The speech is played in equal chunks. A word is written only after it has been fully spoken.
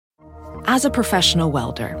As a professional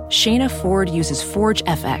welder, Shayna Ford uses Forge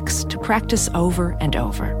FX to practice over and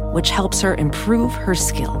over, which helps her improve her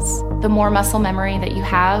skills. The more muscle memory that you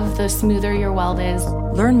have, the smoother your weld is.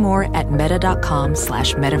 Learn more at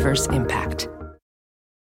meta.com/metaverseimpact.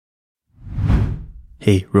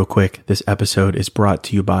 Hey, real quick, this episode is brought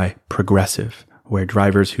to you by Progressive, where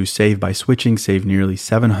drivers who save by switching save nearly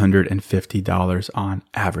 $750 on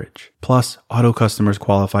average. Plus, auto customers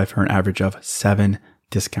qualify for an average of 7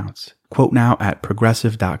 discounts. Quote now at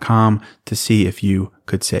progressive.com to see if you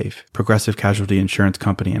could save. Progressive Casualty Insurance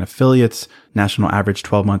Company and Affiliates. National average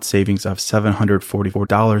 12-month savings of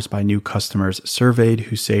 $744 by new customers surveyed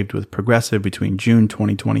who saved with Progressive between June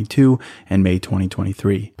 2022 and May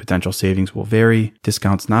 2023. Potential savings will vary.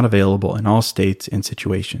 Discounts not available in all states and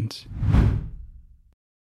situations.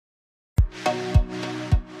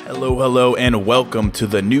 Hello, and welcome to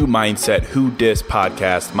the New Mindset Who Dis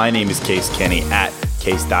podcast. My name is Case Kenny at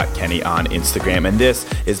Case.Kenny on Instagram, and this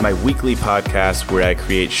is my weekly podcast where I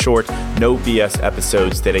create short, no BS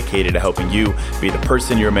episodes dedicated to helping you be the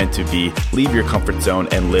person you're meant to be, leave your comfort zone,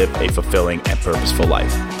 and live a fulfilling and purposeful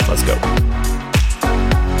life. Let's go.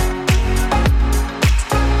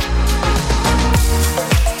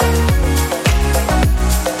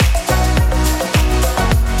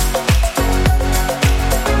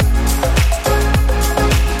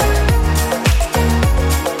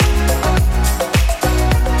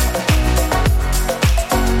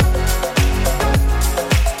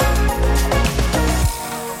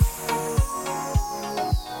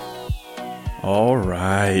 All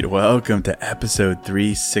right, welcome to episode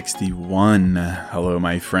 361. Hello,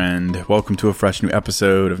 my friend. Welcome to a fresh new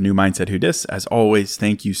episode of New Mindset Who Dis. As always,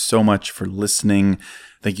 thank you so much for listening.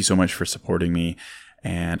 Thank you so much for supporting me.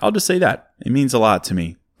 And I'll just say that. It means a lot to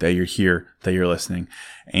me that you're here, that you're listening.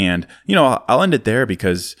 And, I'll end it there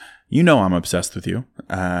because I'm obsessed with you.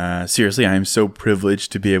 Seriously, I am so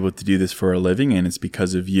privileged to be able to do this for a living, and it's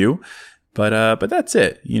because of you. But that's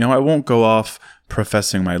it. I won't go off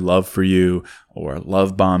professing my love for you or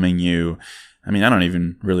love bombing you. I mean, I don't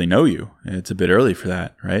even really know you. It's a bit early for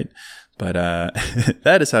that, right? But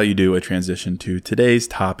that is how you do a transition to today's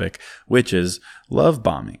topic, which is love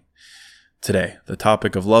bombing. Today, the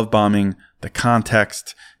topic of love bombing, the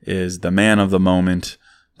context is the man of the moment,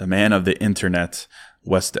 the man of the internet,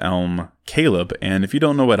 West Elm Caleb. And if you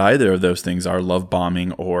don't know what either of those things are, love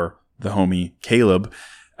bombing or the homie Caleb,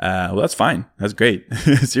 well, that's fine. That's great.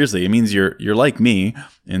 Seriously, it means you're like me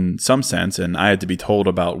in some sense. And I had to be told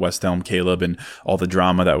about West Elm Caleb and all the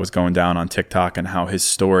drama that was going down on TikTok and how his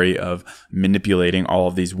story of manipulating all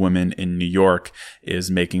of these women in New York is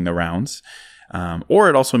making the rounds. Or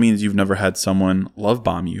it also means you've never had someone love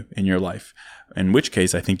bomb you in your life, in which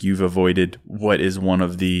case I think you've avoided what is one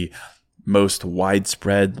of the most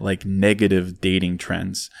widespread, negative dating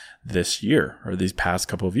trends this year or these past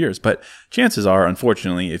couple of years. But chances are,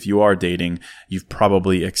 unfortunately, if you are dating, you've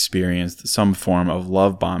probably experienced some form of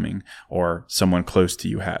love bombing, or someone close to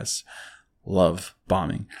you has love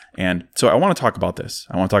bombing. And so I want to talk about this.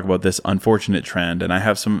 I want to talk about this unfortunate trend. And I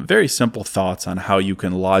have some very simple thoughts on how you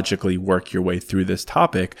can logically work your way through this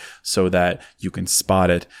topic so that you can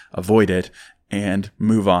spot it, avoid it, and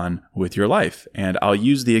move on with your life. And I'll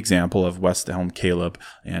use the example of West Elm Caleb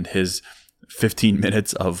and his 15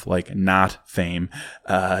 minutes of not fame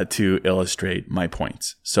to illustrate my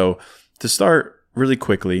points. So to start really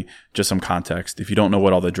quickly, just some context. If you don't know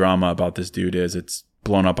what all the drama about this dude is, it's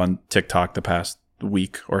blown up on TikTok the past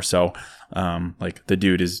week or so. The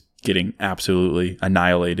dude is getting absolutely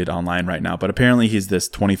annihilated online right now. But apparently he's this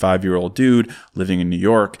 25-year-old dude living in New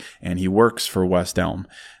York, and he works for West Elm,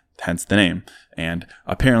 hence the name. And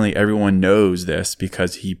apparently everyone knows this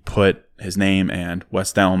because he put his name and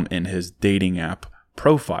West Elm in his dating app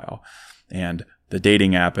profile. And the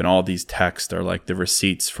dating app and all these texts are the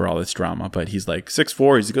receipts for all this drama. But he's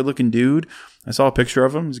 6'4", he's a good looking dude. I saw a picture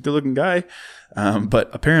of him. He's a good looking guy. But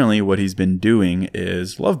apparently what he's been doing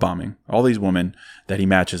is love bombing all these women that he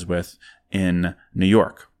matches with in New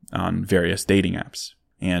York on various dating apps.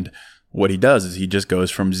 And what he does is he just goes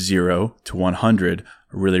from 0 to 100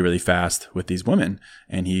 really, really fast with these women.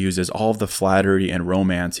 And he uses all of the flattery and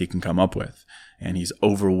romance he can come up with. And he's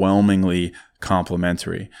overwhelmingly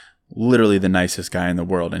complimentary, literally the nicest guy in the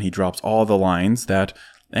world. And he drops all the lines that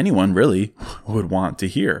anyone really would want to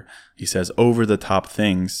hear. He says over the top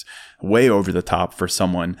things, way over the top for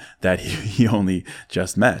someone that he only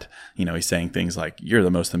just met. He's saying things like, you're the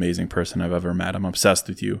most amazing person I've ever met. I'm obsessed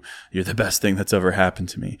with you. You're the best thing that's ever happened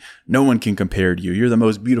to me. No one can compare to you. You're the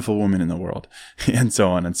most beautiful woman in the world. And so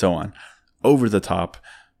on and so on. Over the top,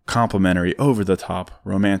 complimentary, over the top,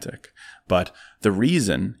 romantic. But the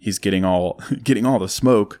reason he's getting all the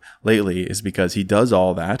smoke lately is because he does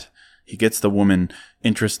all that. He gets the woman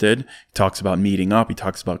interested. He talks about meeting up. He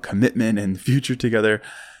talks about commitment and future together.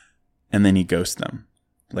 And then he ghosts them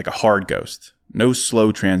like a hard ghost. No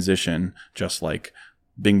slow transition, just like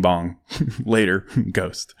bing bong, later,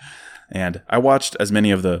 ghost. And I watched as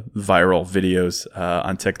many of the viral videos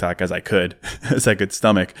on TikTok as I could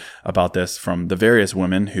stomach about this from the various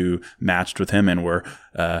women who matched with him and were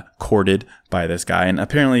courted by this guy. And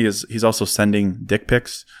apparently he's also sending dick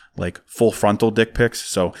pics, like full frontal dick pics.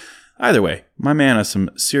 So either way, my man has some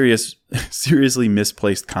seriously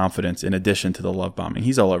misplaced confidence in addition to the love bombing.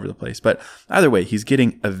 He's all over the place. But either way, he's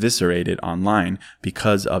getting eviscerated online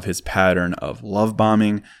because of his pattern of love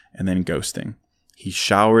bombing and then ghosting. He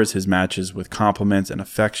showers his matches with compliments and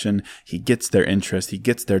affection. He gets their interest. He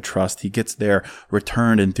gets their trust. He gets their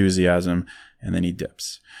returned enthusiasm, and then he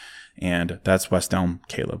dips. And that's West Elm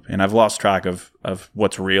Caleb. And I've lost track of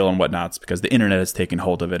what's real and what not because the internet has taken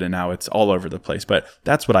hold of it, and now it's all over the place. But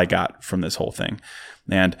that's what I got from this whole thing.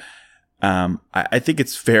 And I think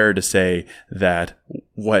it's fair to say that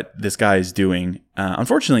what this guy is doing,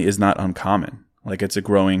 unfortunately, is not uncommon. Like, it's a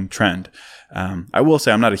growing trend. I will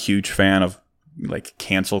say I'm not a huge fan of like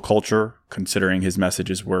cancel culture, considering his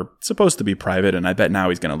messages were supposed to be private, and I bet now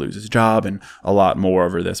he's going to lose his job and a lot more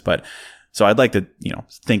over this. But so I'd like to,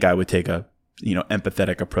 think I would take a,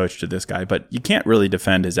 empathetic approach to this guy, but you can't really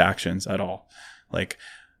defend his actions at all. Like,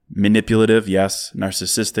 manipulative, yes.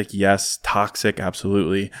 Narcissistic, yes. Toxic,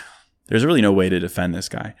 absolutely. There's really no way to defend this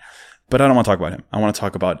guy. But I don't want to talk about him. I want to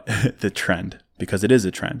talk about the trend, because it is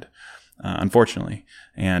a trend, unfortunately.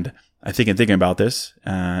 And I think in thinking about this,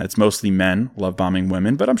 it's mostly men love bombing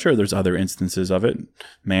women, but I'm sure there's other instances of it.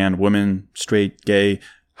 Man, woman, straight, gay,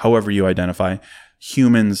 however you identify.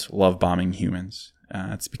 Humans love bombing humans.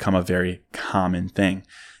 It's become a very common thing.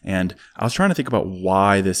 And I was trying to think about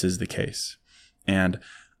why this is the case. And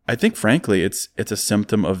I think, frankly, it's a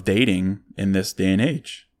symptom of dating in this day and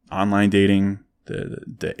age. Online dating,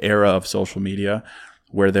 the era of social media,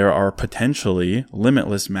 where there are potentially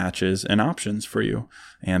limitless matches and options for you.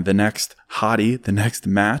 And the next hottie, the next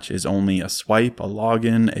match is only a swipe, a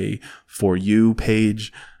login, a For You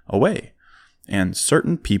page away. And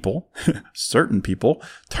certain people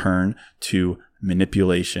turn to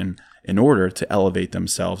manipulation in order to elevate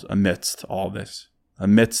themselves amidst all this,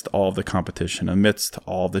 amidst all the competition, amidst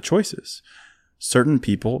all the choices. Certain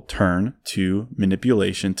people turn to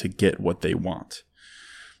manipulation to get what they want.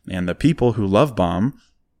 And the people who love bomb,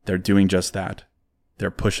 they're doing just that. They're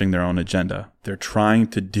pushing their own agenda. They're trying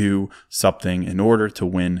to do something in order to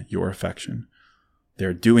win your affection.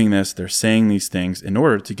 They're doing this, they're saying these things in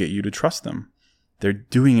order to get you to trust them. They're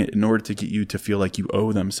doing it in order to get you to feel like you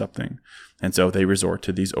owe them something. And so they resort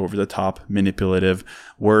to these over-the-top, manipulative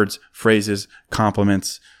words, phrases,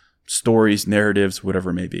 compliments, stories, narratives,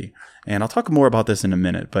 whatever it may be. And I'll talk more about this in a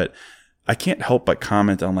minute, but I can't help but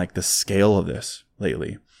comment on like the scale of this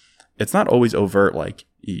lately. It's not always overt, like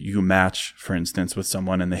you match, for instance, with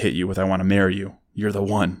someone and they hit you with, I want to marry you. You're the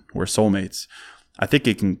one. We're soulmates. I think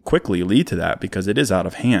it can quickly lead to that because it is out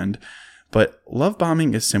of hand. But love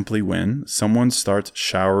bombing is simply when someone starts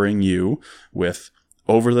showering you with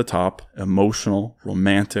over-the-top, emotional,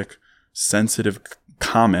 romantic, sensitive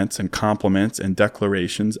comments and compliments and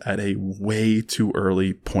declarations at a way too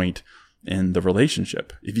early point in the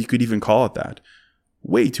relationship, if you could even call it that.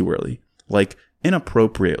 Way too early, like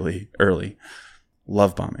inappropriately early.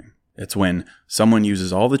 Love bombing. It's when someone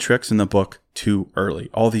uses all the tricks in the book too early,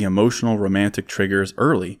 all the emotional, romantic triggers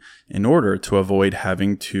early, in order to avoid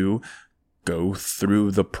having to go through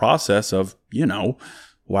the process of,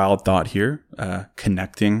 wild thought here,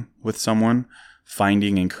 connecting with someone,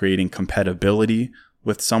 finding and creating compatibility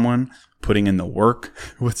with someone, putting in the work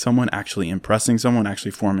with someone, actually impressing someone, actually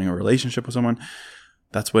forming a relationship with someone.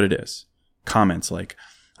 That's what it is. Comments like,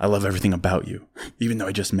 I love everything about you, even though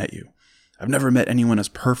I just met you. I've never met anyone as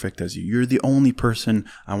perfect as you. You're the only person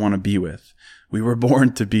I want to be with. We were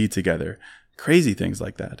born to be together. Crazy things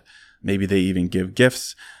like that. Maybe they even give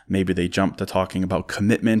gifts. Maybe they jump to talking about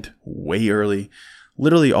commitment way early.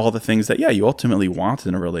 Literally all the things that, you ultimately want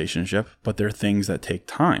in a relationship, but they're things that take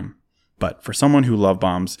time. But for someone who love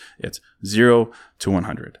bombs, it's 0 to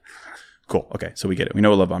 100. Cool. Okay, so we get it. We know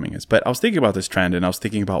what love bombing is. But I was thinking about this trend, and I was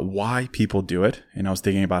thinking about why people do it, and I was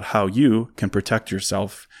thinking about how you can protect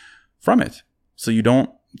yourself from it so you don't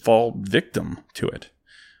fall victim to it.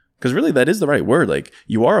 Because really, that is the right word. Like,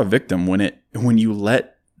 you are a victim when you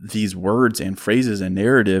let these words and phrases and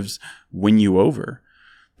narratives win you over.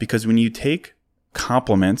 Because when you take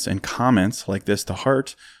compliments and comments like this to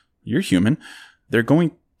heart, you're human. They're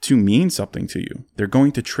going to mean something to you. They're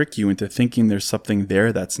going to trick you into thinking there's something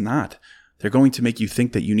there that's not. They're going to make you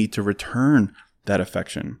think that you need to return that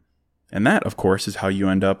affection. And that, of course, is how you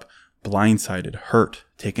end up blindsided, hurt,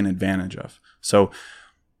 taken advantage of. So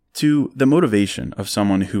to the motivation of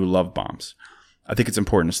someone who love bombs, I think it's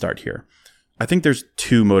important to start here. I think there's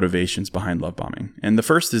two motivations behind love bombing. And the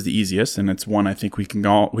first is the easiest, and it's one I think we can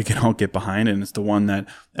all get behind, and it's the one that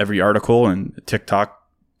every article and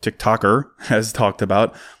TikToker has talked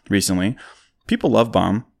about recently. People love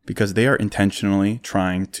bomb because they are intentionally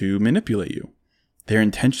trying to manipulate you. They're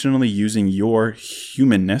intentionally using your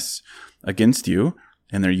humanness against you,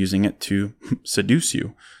 and they're using it to seduce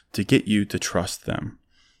you, to get you to trust them.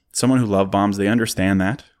 Someone who love bombs, they understand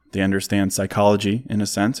that. They understand psychology in a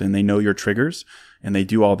sense, and they know your triggers, and they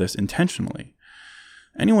do all this intentionally.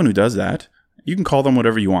 Anyone who does that, you can call them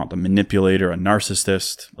whatever you want, a manipulator, a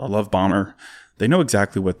narcissist, a love bomber. They know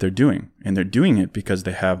exactly what they're doing, and they're doing it because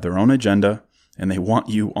they have their own agenda, and they want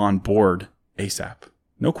you on board ASAP.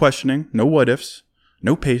 No questioning, no what ifs,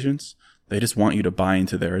 no patience. They just want you to buy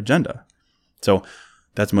into their agenda. So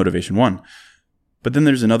that's motivation one. But then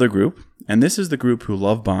there's another group, and this is the group who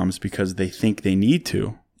love bombs because they think they need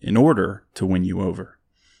to in order to win you over.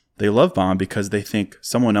 They love bomb because they think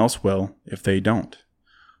someone else will if they don't.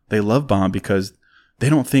 They love bomb because they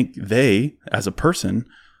don't think they, as a person,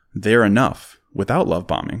 they're enough without love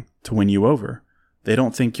bombing to win you over. They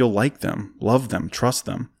don't think you'll like them, love them, trust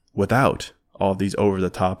them without all these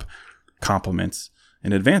over-the-top compliments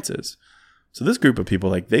and advances. So this group of people,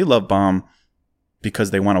 they love bomb because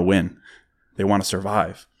they want to win. They want to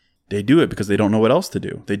survive. They do it because they don't know what else to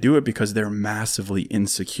do. They do it because they're massively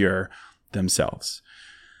insecure themselves.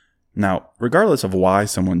 Now, regardless of why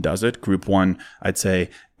someone does it, group one, I'd say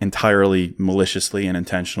entirely maliciously and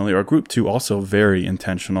intentionally, or group two, also very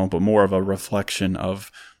intentional, but more of a reflection of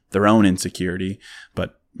their own insecurity,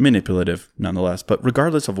 but manipulative nonetheless. But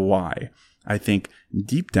regardless of why, I think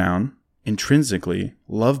deep down, intrinsically,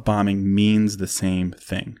 love bombing means the same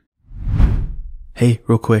thing. Hey,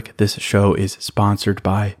 real quick, this show is sponsored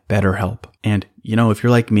by BetterHelp. And, if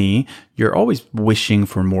you're like me, you're always wishing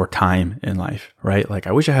for more time in life, right?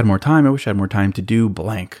 I wish I had more time. I wish I had more time to do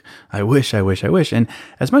blank. I wish. And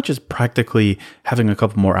as much as practically having a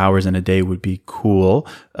couple more hours in a day would be cool,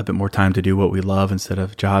 a bit more time to do what we love instead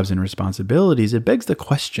of jobs and responsibilities, it begs the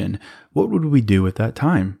question, what would we do with that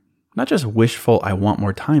time? Not just wishful, I want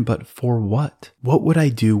more time, but for what? What would I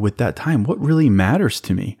do with that time? What really matters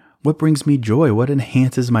to me? What brings me joy? What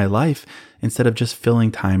enhances my life instead of just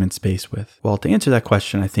filling time and space with? Well, to answer that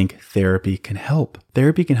question, I think therapy can help.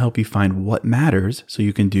 Therapy can help you find what matters so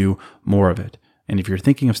you can do more of it. And if you're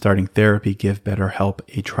thinking of starting therapy, give BetterHelp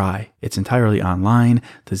a try. It's entirely online,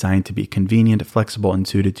 designed to be convenient, flexible, and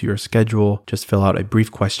suited to your schedule. Just fill out a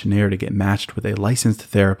brief questionnaire to get matched with a licensed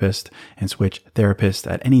therapist and switch therapists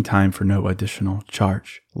at any time for no additional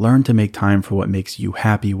charge. Learn to make time for what makes you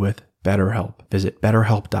happy with BetterHelp. Visit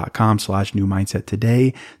betterhelp.com/newmindset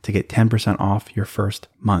today to get 10% off your first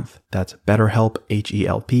month. That's BetterHelp,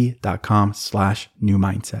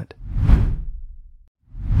 HELP.com/newmindset.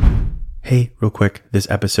 Hey, real quick, this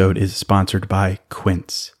episode is sponsored by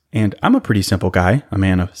Quince. And I'm a pretty simple guy, a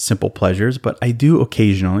man of simple pleasures, but I do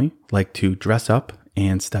occasionally like to dress up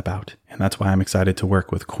and step out. And that's why I'm excited to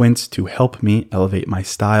work with Quince to help me elevate my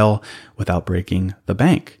style without breaking the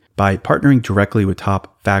bank. By partnering directly with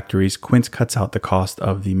top factories, Quince cuts out the cost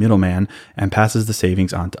of the middleman and passes the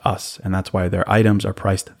savings on to us. And that's why their items are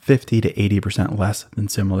priced 50 to 80% less than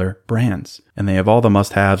similar brands. And they have all the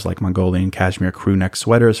must-haves like Mongolian cashmere crew neck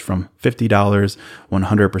sweaters from $50,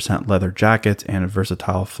 100% leather jackets, and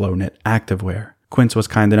versatile flow knit activewear. Quince was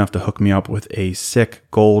kind enough to hook me up with a sick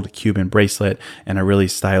gold Cuban bracelet and a really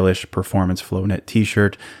stylish performance flow knit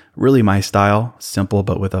t-shirt. Really my style, simple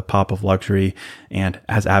but with a pop of luxury, and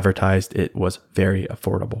as advertised, it was very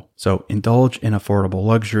affordable. So indulge in affordable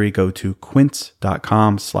luxury. Go to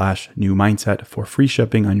quince.com/newmindset for free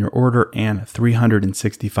shipping on your order and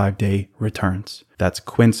 365-day returns. That's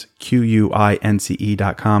Quince,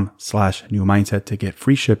 QUINCE.com/newmindset to get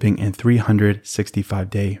free shipping and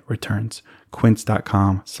 365-day returns.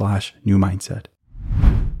 Quince.com/newmindset.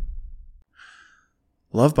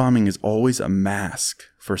 Love bombing is always a mask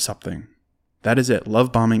for something. That is it.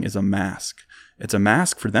 Love bombing is a mask. It's a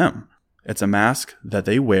mask for them. It's a mask that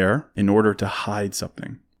they wear in order to hide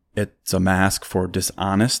something. It's a mask for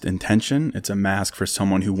dishonest intention. It's a mask for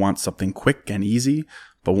someone who wants something quick and easy,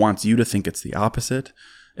 but wants you to think it's the opposite.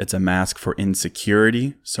 It's a mask for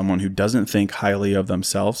insecurity, someone who doesn't think highly of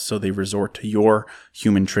themselves, so they resort to your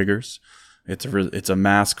human triggers. It's a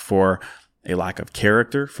mask for a lack of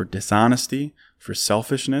character, for dishonesty, for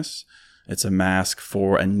selfishness. It's a mask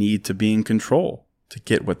for a need to be in control, to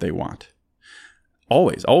get what they want.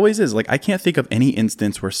 Always is. Like, I can't think of any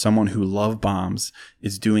instance where someone who love bombs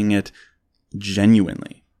is doing it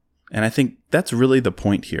genuinely. And I think that's really the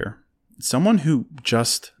point here. Someone who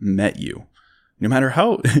just met you, no matter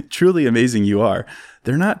how truly amazing you are,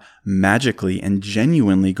 they're not magically and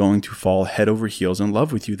genuinely going to fall head over heels in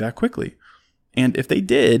love with you that quickly. And if they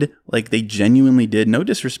did, like they genuinely did, no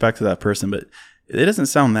disrespect to that person, but it doesn't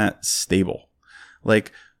sound that stable.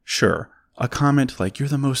 Like, sure, a comment like, "You're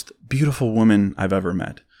the most beautiful woman I've ever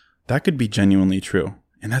met." That could be genuinely true.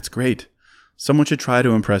 And that's great. Someone should try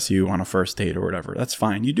to impress you on a first date or whatever. That's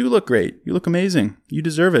fine. You do look great. You look amazing. You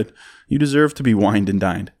deserve it. You deserve to be wined and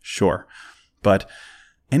dined. Sure. But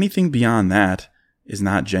anything beyond that is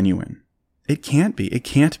not genuine. It can't be. It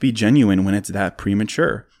can't be genuine when it's that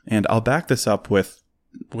premature. And I'll back this up with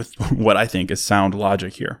what I think is sound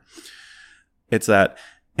logic here. It's that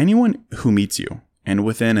anyone who meets you and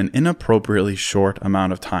within an inappropriately short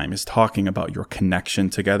amount of time is talking about your connection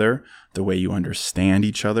together, the way you understand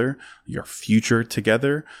each other, your future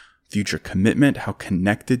together, future commitment, how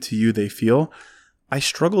connected to you they feel, I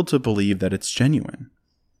struggle to believe that it's genuine.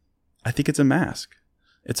 I think it's a mask.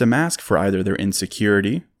 It's a mask for either their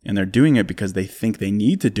insecurity, and they're doing it because they think they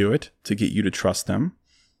need to do it to get you to trust them,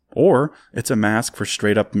 or it's a mask for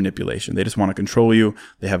straight up manipulation. They just want to control you,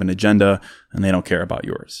 they have an agenda, and they don't care about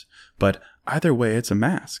yours. But either way, it's a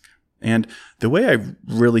mask. And the way I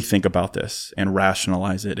really think about this and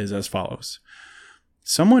rationalize it is as follows.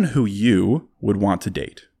 Someone who you would want to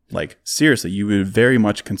date, like seriously, you would very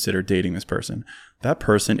much consider dating this person. That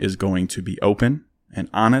person is going to be open and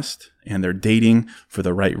honest, and they're dating for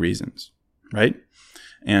the right reasons, right?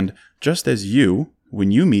 And just as you, when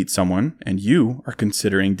you meet someone and you are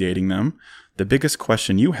considering dating them, the biggest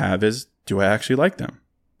question you have is, do I actually like them,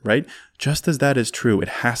 right? Just as that is true, it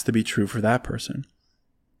has to be true for that person.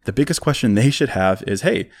 The biggest question they should have is,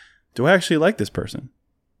 hey, do I actually like this person?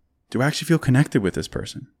 Do I actually feel connected with this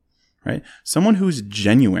person, right? Someone who's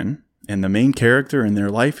genuine and the main character in their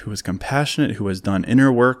life, who is compassionate, who has done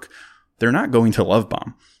inner work, they're not going to love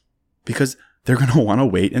bomb because they're going to want to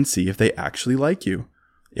wait and see if they actually like you,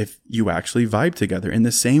 if you actually vibe together in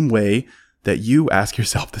the same way that you ask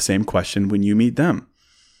yourself the same question when you meet them.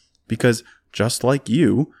 Because just like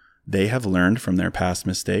you, they have learned from their past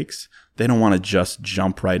mistakes. They don't want to just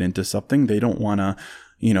jump right into something. They don't want to,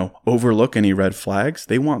 overlook any red flags.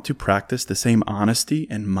 They want to practice the same honesty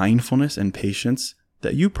and mindfulness and patience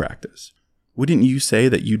that you practice. Wouldn't you say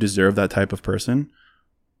that you deserve that type of person?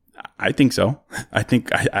 I think so. I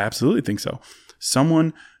absolutely think so.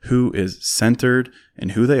 Someone who is centered in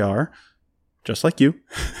who they are, just like you,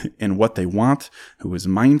 in what they want, who is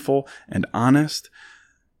mindful and honest.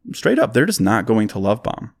 Straight up, they're just not going to love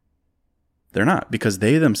bomb. They're not, because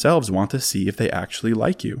they themselves want to see if they actually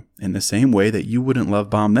like you in the same way that you wouldn't love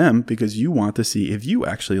bomb them because you want to see if you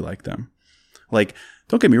actually like them. Like,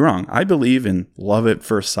 don't get me wrong. I believe in love at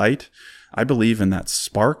first sight. I believe in that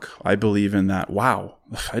spark. I believe in that, wow,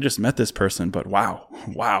 I just met this person, but wow.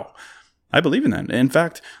 I believe in that. In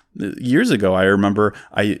fact, years ago, I remember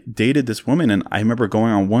I dated this woman and I remember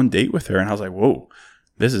going on one date with her and I was like, whoa,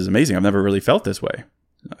 this is amazing. I've never really felt this way.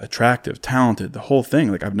 Attractive, talented, the whole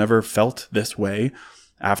thing. Like, I've never felt this way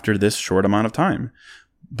after this short amount of time.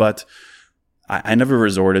 But I never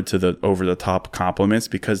resorted to the over-the-top compliments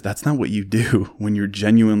because that's not what you do when you're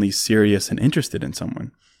genuinely serious and interested in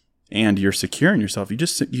someone and you're secure in yourself. You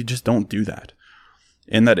just don't do that.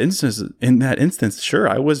 In that instance, sure,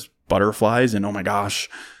 I was butterflies and oh my gosh,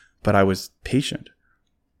 but I was patient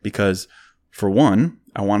because, for one,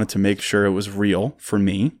 I wanted to make sure it was real for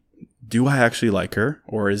me. Do I actually like her,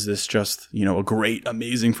 or is this just, a great,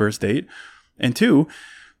 amazing first date? And two,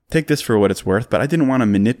 take this for what it's worth, but I didn't want to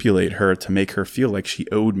manipulate her to make her feel like she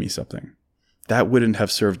owed me something. That wouldn't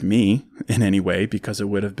have served me in any way because it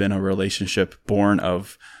would have been a relationship born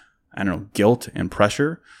of, guilt and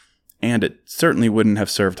pressure. And it certainly wouldn't have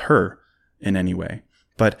served her in any way.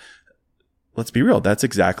 But let's be real, that's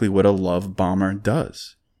exactly what a love bomber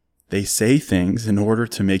does. They say things in order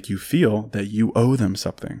to make you feel that you owe them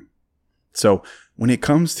something. So when it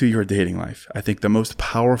comes to your dating life, I think the most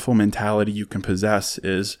powerful mentality you can possess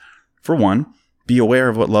is, for one, be aware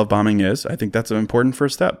of what love bombing is. I think that's an important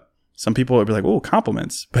first step. Some people will be like, oh,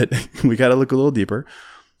 compliments, but we got to look a little deeper.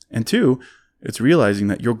 And two, it's realizing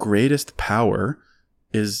that your greatest power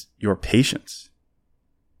is your patience.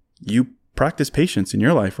 You practice patience in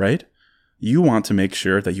your life, right? You want to make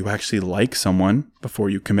sure that you actually like someone before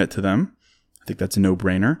you commit to them. I think that's a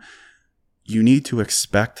no-brainer. You need to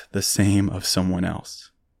expect the same of someone else.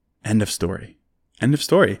 End of story. End of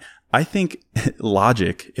story. I think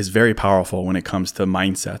logic is very powerful when it comes to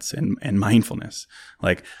mindsets and mindfulness.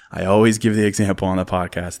 Like, I always give the example on the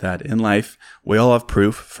podcast that in life, we all have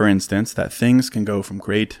proof, for instance, that things can go from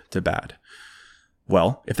great to bad.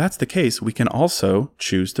 Well, if that's the case, we can also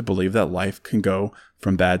choose to believe that life can go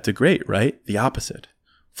from bad to great, right? The opposite.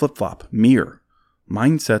 Flip-flop, mirror.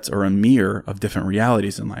 Mindsets are a mirror of different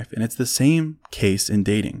realities in life, and it's the same case in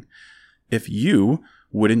dating. If you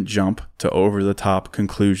wouldn't jump to over-the-top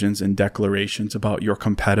conclusions and declarations about your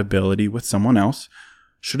compatibility with someone else,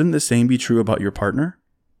 shouldn't the same be true about your partner?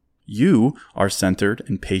 You are centered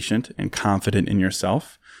and patient and confident in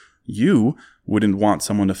yourself. You wouldn't want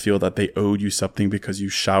someone to feel that they owed you something because you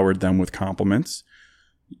showered them with compliments.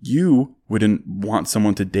 You wouldn't want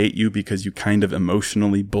someone to date you because you kind of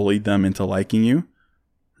emotionally bullied them into liking you,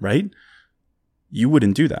 right? You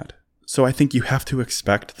wouldn't do that. So I think you have to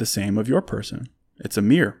expect the same of your person. It's a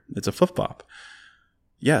mirror. It's a flip-flop.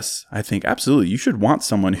 Yes, I think absolutely you should want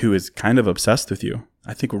someone who is kind of obsessed with you.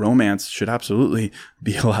 I think romance should absolutely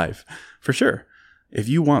be alive, for sure. If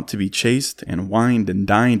you want to be chased and wined and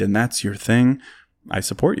dined and that's your thing, I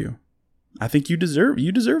support you. I think you deserve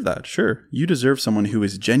that. Sure. You deserve someone who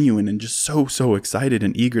is genuine and just so excited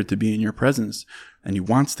and eager to be in your presence, and he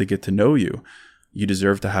wants to get to know you. You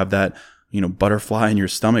deserve to have that, butterfly in your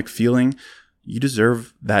stomach feeling. You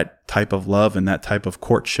deserve that type of love and that type of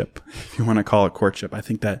courtship, if you want to call it courtship. I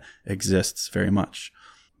think that exists very much.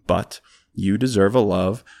 But you deserve a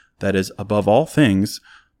love that is, above all things,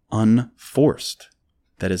 unforced,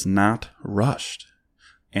 that is not rushed.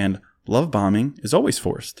 And love bombing is always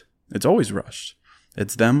forced. It's always rushed.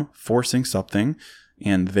 It's them forcing something,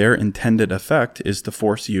 and their intended effect is to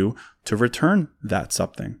force you to return that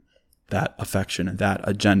something, that affection, that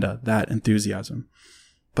agenda, that enthusiasm.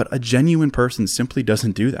 But a genuine person simply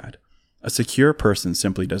doesn't do that. A secure person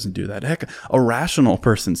simply doesn't do that. Heck, a rational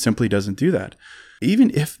person simply doesn't do that. Even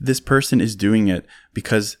if this person is doing it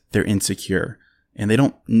because they're insecure and they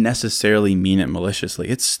don't necessarily mean it maliciously,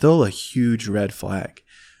 it's still a huge red flag.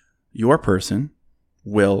 Your person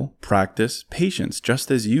will practice patience just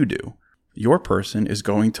as you do. Your person is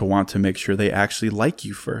going to want to make sure they actually like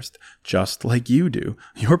you first, just like you do.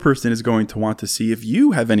 Your person is going to want to see if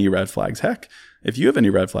you have any red flags. Heck, if you have any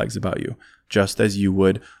red flags about you, just as you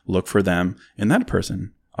would look for them in that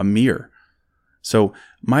person, a mirror. So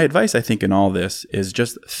my advice, I think, in all this is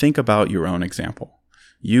just think about your own example.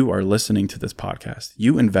 You are listening to this podcast.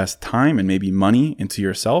 You invest time and maybe money into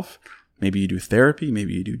yourself. Maybe you do therapy,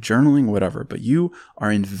 maybe you do journaling, whatever, but you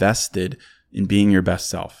are invested in being your best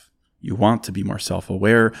self. You want to be more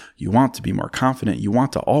self-aware. You want to be more confident. You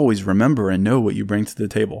want to always remember and know what you bring to the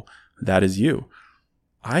table. That is you.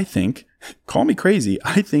 I think, call me crazy,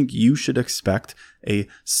 I think you should expect a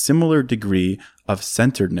similar degree of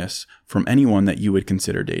centeredness from anyone that you would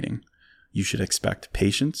consider dating. You should expect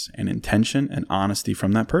patience and intention and honesty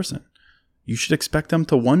from that person. You should expect them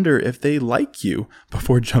to wonder if they like you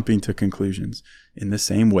before jumping to conclusions, in the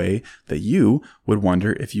same way that you would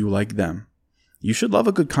wonder if you like them. You should love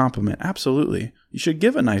a good compliment, absolutely. You should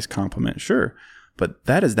give a nice compliment, sure. But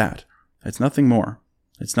that is that. It's nothing more.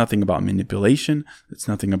 It's nothing about manipulation. It's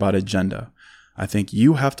nothing about agenda. I think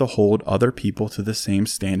you have to hold other people to the same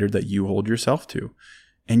standard that you hold yourself to.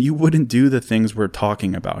 And you wouldn't do the things we're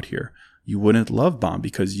talking about here. You wouldn't love bomb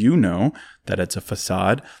because you know that it's a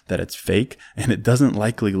facade, that it's fake, and it doesn't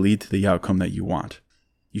likely lead to the outcome that you want.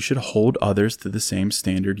 You should hold others to the same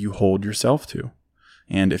standard you hold yourself to.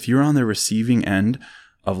 And if you're on the receiving end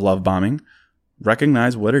of love bombing,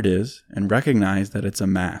 recognize what it is and recognize that it's a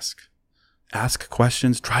mask. Ask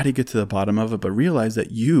questions, try to get to the bottom of it, but realize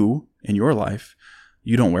that you, in your life,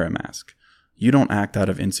 you don't wear a mask. You don't act out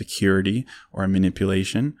of insecurity or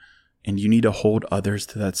manipulation, and you need to hold others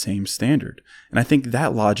to that same standard. And I think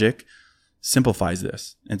that logic simplifies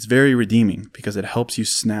this. It's very redeeming because it helps you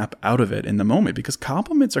snap out of it in the moment, because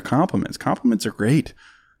compliments are compliments. Compliments are great.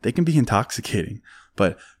 They can be intoxicating,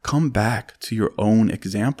 but come back to your own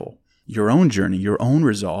example, your own journey, your own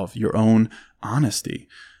resolve, your own honesty,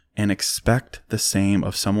 and expect the same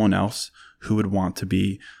of someone else who would want to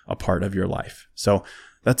be a part of your life. So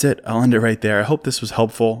that's it. I'll end it right there. I hope this was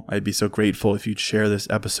helpful. I'd be so grateful if you'd share this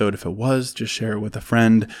episode. If it was, just share it with a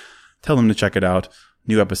friend. Tell them to check it out.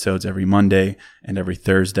 New episodes every Monday and every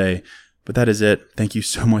Thursday. But that is it. Thank you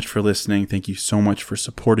so much for listening. Thank you so much for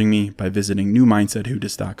supporting me by visiting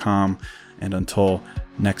newmindsetwhodis.com. And until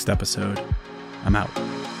next episode, I'm out.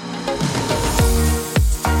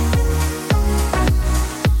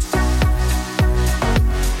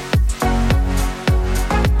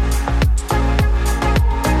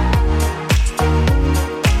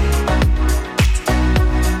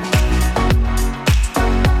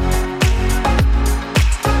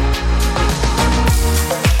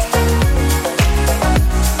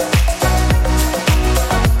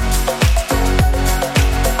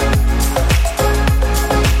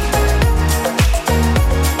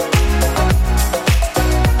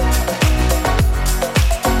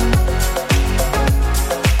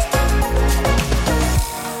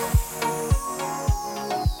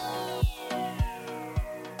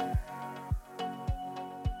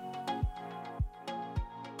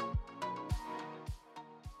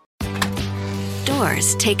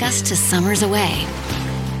 doors take us to summers away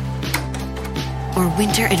or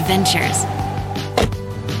winter adventures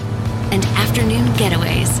and afternoon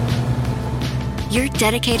getaways. Your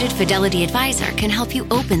dedicated Fidelity advisor can help you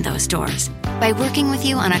open those doors by working with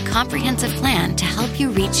you on a comprehensive plan to help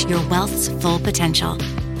you reach your wealth's full potential.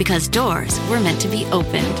 Because doors were meant to be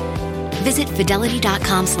opened. Visit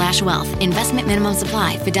fidelity.com/wealth. Investment minimum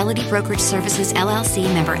supply. Fidelity Brokerage Services, LLC,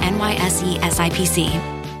 member NYSE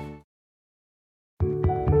SIPC.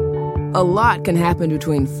 A lot can happen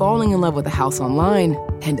between falling in love with a house online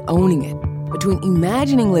and owning it. Between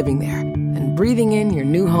imagining living there and breathing in your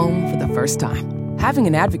new home for the first time. Having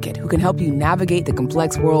an advocate who can help you navigate the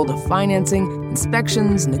complex world of financing,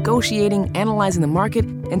 inspections, negotiating, analyzing the market,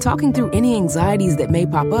 and talking through any anxieties that may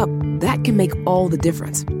pop up, that can make all the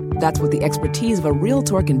difference. That's what the expertise of a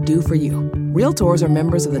Realtor can do for you. Realtors are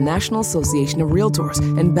members of the National Association of Realtors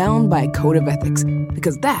and bound by a code of ethics,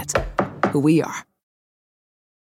 because that's who we are.